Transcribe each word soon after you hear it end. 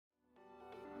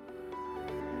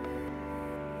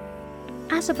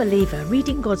As a believer,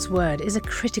 reading God's Word is a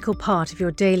critical part of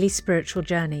your daily spiritual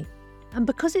journey. And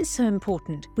because it's so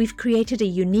important, we've created a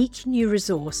unique new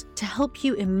resource to help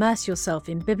you immerse yourself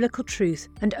in biblical truth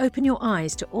and open your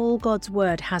eyes to all God's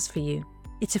Word has for you.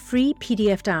 It's a free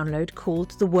PDF download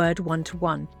called The Word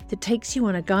 1-to-1 that takes you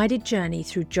on a guided journey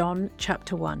through John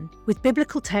chapter 1. With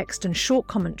biblical text and short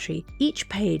commentary, each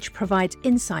page provides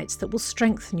insights that will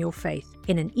strengthen your faith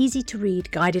in an easy-to-read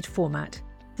guided format.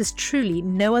 There's truly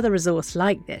no other resource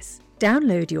like this.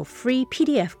 Download your free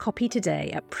PDF copy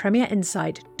today at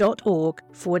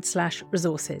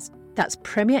premierinsight.org/resources. That's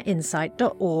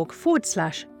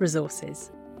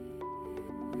premierinsight.org/resources.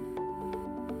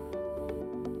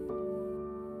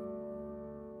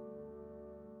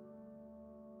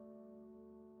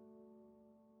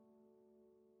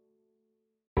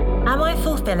 Am I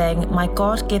fulfilling my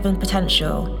God-given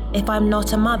potential if I'm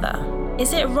not a mother?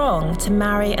 Is it wrong to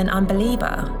marry an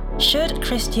unbeliever? Should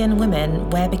Christian women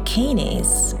wear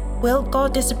bikinis? Will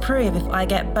God disapprove if I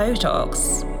get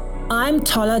Botox? I'm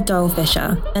Tola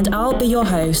Dolefisher, and I'll be your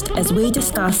host as we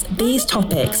discuss these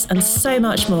topics and so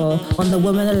much more on the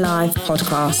Woman Alive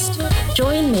podcast.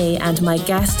 Join me and my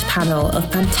guest panel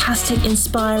of fantastic,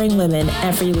 inspiring women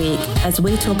every week as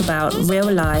we talk about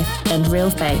real life and real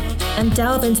faith and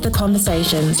delve into the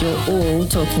conversations you're all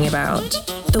talking about.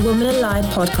 The Woman Alive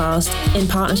podcast, in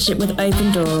partnership with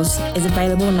Open Doors, is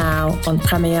available now on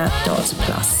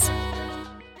Premier.plus.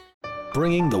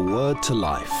 Bringing the Word to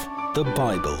life. The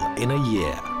Bible in a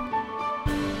year.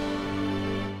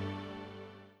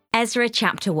 Ezra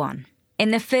chapter 1.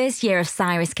 In the first year of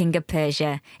Cyrus king of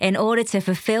Persia, in order to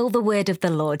fulfill the word of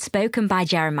the Lord spoken by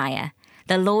Jeremiah,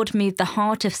 the Lord moved the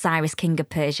heart of Cyrus king of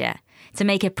Persia to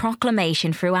make a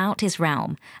proclamation throughout his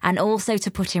realm and also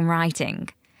to put in writing.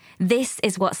 This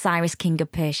is what Cyrus king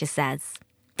of Persia says.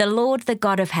 The Lord, the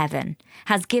God of heaven,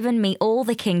 has given me all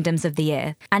the kingdoms of the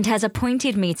earth and has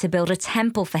appointed me to build a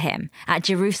temple for him at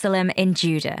Jerusalem in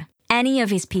Judah. Any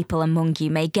of his people among you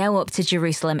may go up to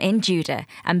Jerusalem in Judah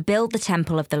and build the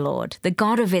temple of the Lord, the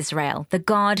God of Israel, the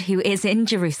God who is in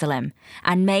Jerusalem,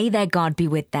 and may their God be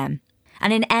with them.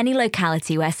 And in any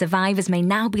locality where survivors may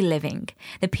now be living,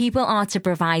 the people are to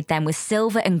provide them with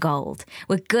silver and gold,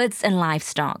 with goods and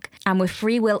livestock, and with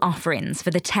freewill offerings for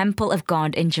the temple of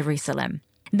God in Jerusalem.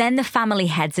 Then the family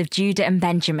heads of Judah and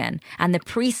Benjamin, and the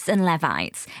priests and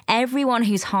Levites, everyone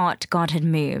whose heart God had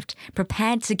moved,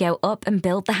 prepared to go up and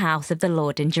build the house of the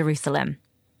Lord in Jerusalem.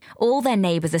 All their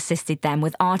neighbours assisted them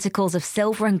with articles of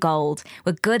silver and gold,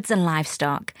 with goods and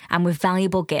livestock, and with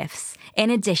valuable gifts, in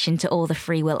addition to all the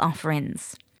freewill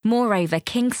offerings. Moreover,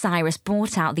 King Cyrus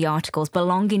brought out the articles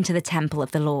belonging to the temple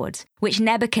of the Lord, which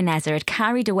Nebuchadnezzar had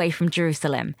carried away from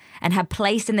Jerusalem, and had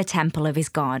placed in the temple of his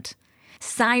God.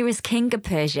 Cyrus, king of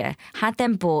Persia, had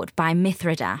them bought by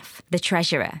Mithredath, the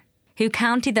treasurer, who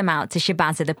counted them out to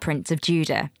Shabazar, the prince of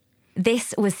Judah.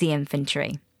 This was the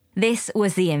inventory.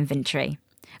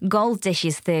 Gold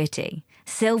dishes 30,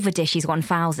 silver dishes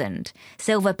 1,000,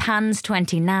 silver pans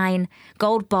 29,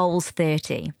 gold bowls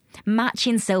 30,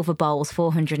 matching silver bowls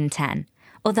 410,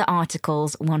 other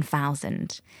articles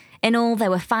 1,000. In all there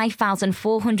were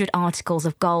 5,400 articles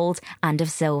of gold and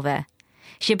of silver.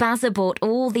 Shabazar bought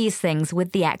all these things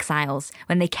with the exiles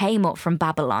when they came up from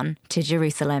Babylon to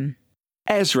Jerusalem.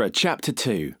 Ezra chapter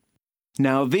 2.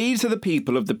 Now these are the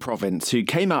people of the province who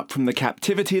came up from the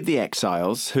captivity of the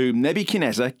exiles, whom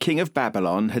Nebuchadnezzar, king of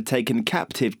Babylon, had taken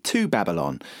captive to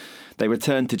Babylon. They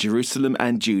returned to Jerusalem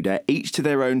and Judah, each to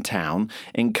their own town,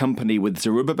 in company with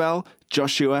Zerubbabel,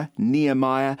 Joshua,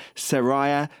 Nehemiah,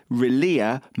 Seraiah,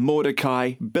 Reliah,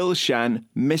 Mordecai, Bilshan,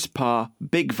 Mispah,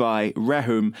 Bigvai,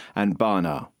 Rehum, and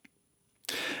Baanah.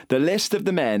 The list of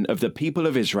the men of the people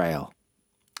of Israel.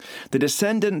 The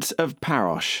descendants of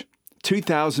Parosh,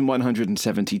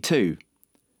 2,172.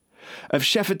 Of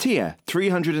Shephatiah,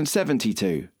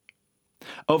 372.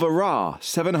 Of Arah,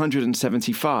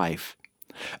 775.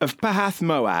 Of Pahath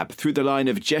Moab, through the line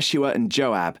of Jeshua and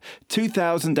Joab,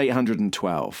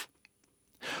 2,812.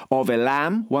 Of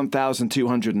Elam,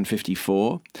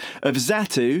 1,254. Of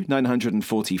Zatu,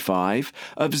 945.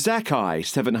 Of Zakkai,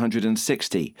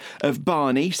 760. Of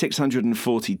Bani,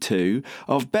 642.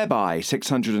 Of Bebai,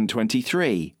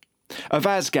 623. Of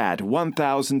Azgad,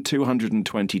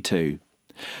 1,222.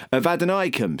 Of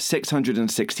Adonikam,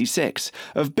 666.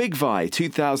 Of Bigvai,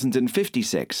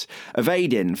 2,056. Of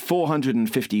Adin,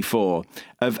 454.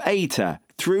 Of Ater,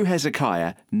 through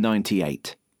Hezekiah,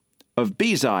 98. Of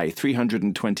Bezai,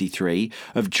 323.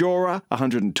 Of Jorah,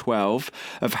 112.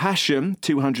 Of Hashem,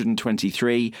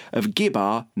 223. Of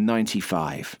Gibbar,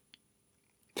 95.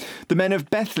 The men of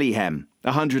Bethlehem,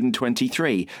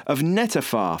 123, of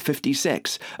Netophath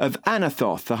 56, of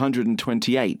Anathoth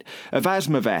 128, of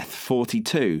Asmaveth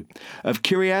 42, of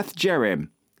Kiriath Jearim,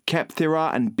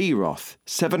 Kephthirah and Beeroth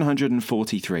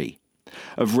 743.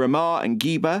 Of Ramah and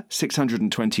Geba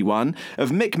 621,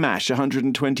 of Michmash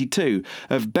 122,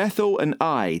 of Bethel and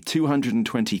Ai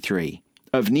 223,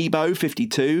 of Nebo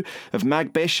 52, of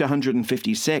Magbish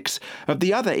 156, of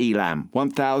the other Elam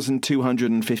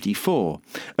 1254,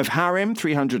 of Harim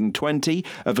 320,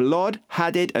 of Lod,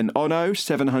 Hadid and Ono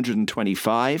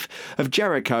 725, of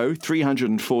Jericho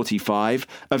 345,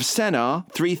 of Sennar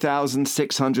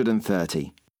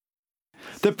 3630.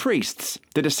 The priests,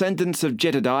 the descendants of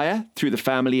Jedediah, through the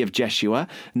family of Jeshua,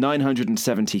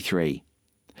 973.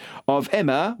 Of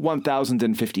Immer,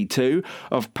 1052,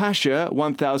 of Pashur,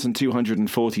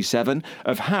 1247,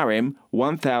 of Harim,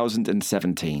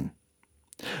 1017.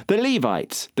 The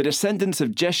Levites, the descendants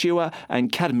of Jeshua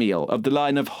and Kadmiel, of the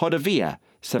line of Hodaviah,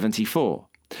 74.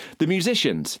 The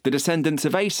musicians, the descendants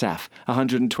of Asaph,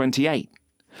 128.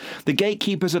 The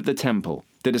gatekeepers of the temple,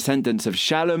 the descendants of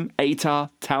Shallum,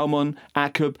 Atar, Talmon,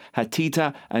 Akub,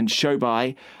 Hatita, and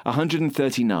Shobai,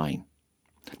 139.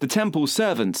 The temple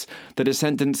servants, the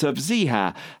descendants of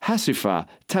Ziha, Hasupha,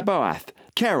 Taboath,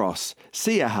 Keros,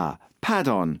 Siaha,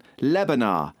 Padon,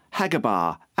 Lebanar,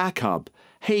 Hagabah, Akub,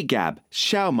 Hagab,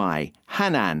 Shalmai,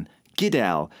 Hanan,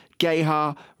 Gidel,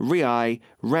 Gehar, Riai,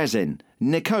 Rezin,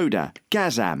 Nekoda,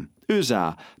 Gazam,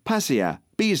 Uzzah, Pasia,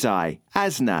 Bezai,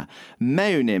 Asna,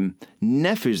 Meunim,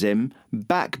 Nephuzim,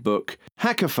 Bakbuk,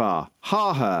 Hakaphar,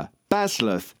 Harher,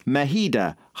 Basluth,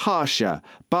 Mahida, Harsha,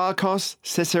 Barkos,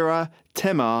 Sisera,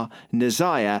 Temar,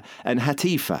 Neziah, and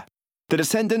Hatipha. The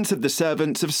descendants of the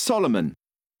servants of Solomon,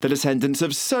 the descendants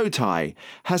of Sotai,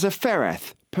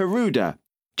 Hazaphereth, Peruda,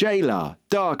 Jalah,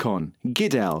 Darkon,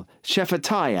 Gidel,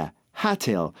 Shephatiah,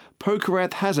 Hatil,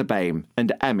 Pokereth Hazabaim,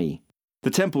 and Ami. The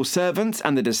temple servants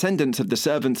and the descendants of the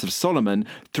servants of Solomon,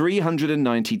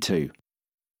 392.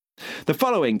 The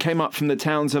following came up from the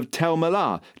towns of Tel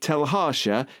Melah, Tel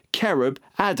Harsha, Kerub,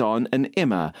 Adon, and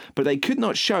Immer, but they could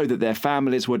not show that their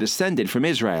families were descended from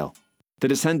Israel. The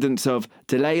descendants of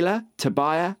Delilah,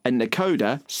 Tobiah, and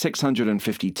Nekoda,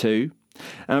 652.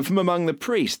 And from among the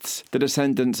priests, the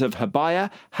descendants of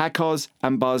Habiah, Hakkoz,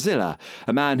 and Barzillai,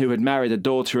 a man who had married a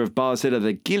daughter of Barzillai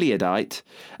the Gileadite,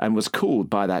 and was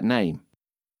called by that name.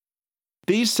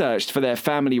 These searched for their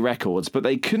family records, but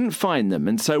they couldn't find them,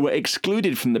 and so were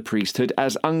excluded from the priesthood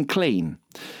as unclean.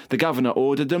 The governor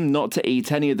ordered them not to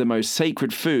eat any of the most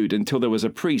sacred food until there was a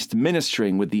priest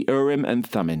ministering with the Urim and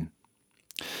Thummim.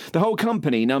 The whole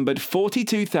company numbered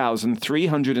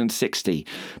 42,360,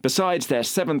 besides their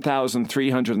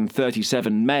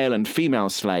 7,337 male and female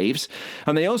slaves,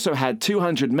 and they also had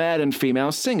 200 male and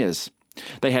female singers.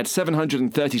 They had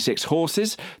 736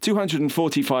 horses,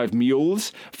 245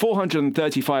 mules,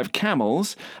 435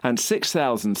 camels, and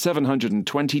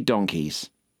 6,720 donkeys.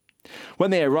 When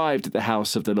they arrived at the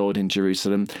house of the Lord in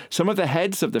Jerusalem, some of the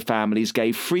heads of the families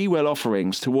gave free will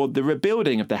offerings toward the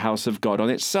rebuilding of the house of God on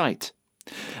its site.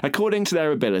 According to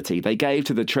their ability, they gave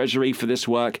to the treasury for this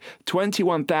work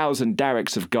 21,000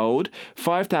 darricks of gold,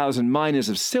 5,000 minas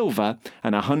of silver,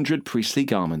 and 100 priestly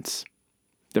garments.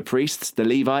 The priests, the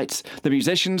Levites, the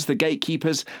musicians, the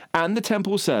gatekeepers, and the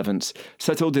temple servants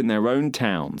settled in their own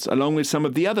towns, along with some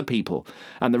of the other people,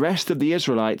 and the rest of the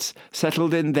Israelites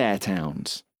settled in their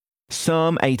towns.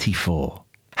 Psalm 84.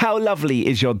 How lovely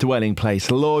is your dwelling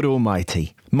place, Lord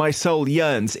Almighty! My soul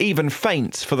yearns, even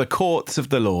faints, for the courts of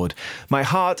the Lord. My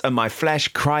heart and my flesh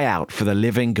cry out for the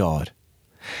living God.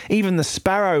 Even the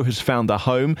sparrow has found a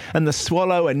home, and the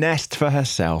swallow a nest for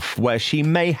herself, where she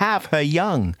may have her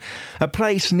young, a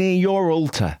place near your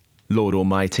altar, Lord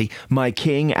Almighty, my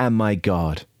King and my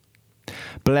God.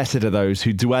 Blessed are those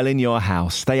who dwell in your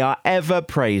house, they are ever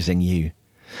praising you.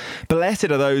 Blessed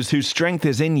are those whose strength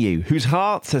is in you, whose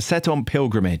hearts are set on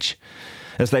pilgrimage.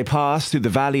 As they pass through the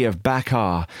valley of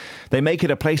Bacar, they make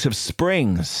it a place of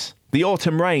springs. The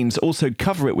autumn rains also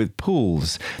cover it with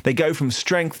pools. They go from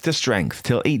strength to strength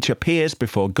till each appears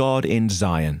before God in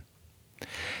Zion.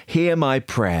 Hear my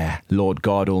prayer, Lord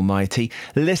God Almighty.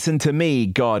 Listen to me,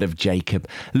 God of Jacob.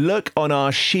 Look on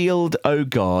our shield, O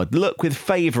God. Look with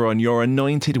favour on your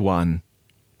anointed one.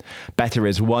 Better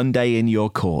is one day in your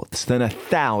courts than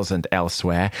 1,000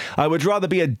 elsewhere. I would rather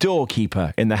be a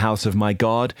doorkeeper in the house of my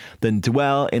God than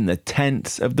dwell in the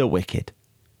tents of the wicked.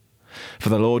 For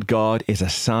the Lord God is a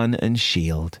sun and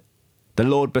shield. The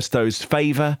Lord bestows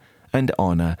favour and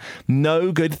honour.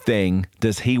 No good thing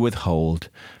does he withhold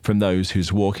from those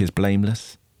whose walk is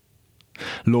blameless.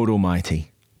 Lord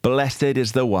Almighty, blessed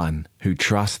is the one who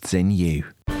trusts in you.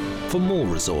 For more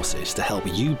resources to help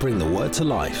you bring the word to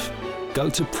life, go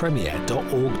to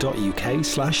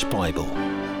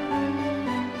premier.org.uk/Bible.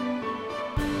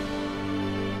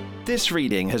 This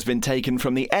reading has been taken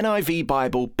from the NIV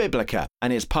Bible Biblica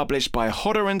and is published by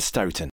Hodder and Stoughton.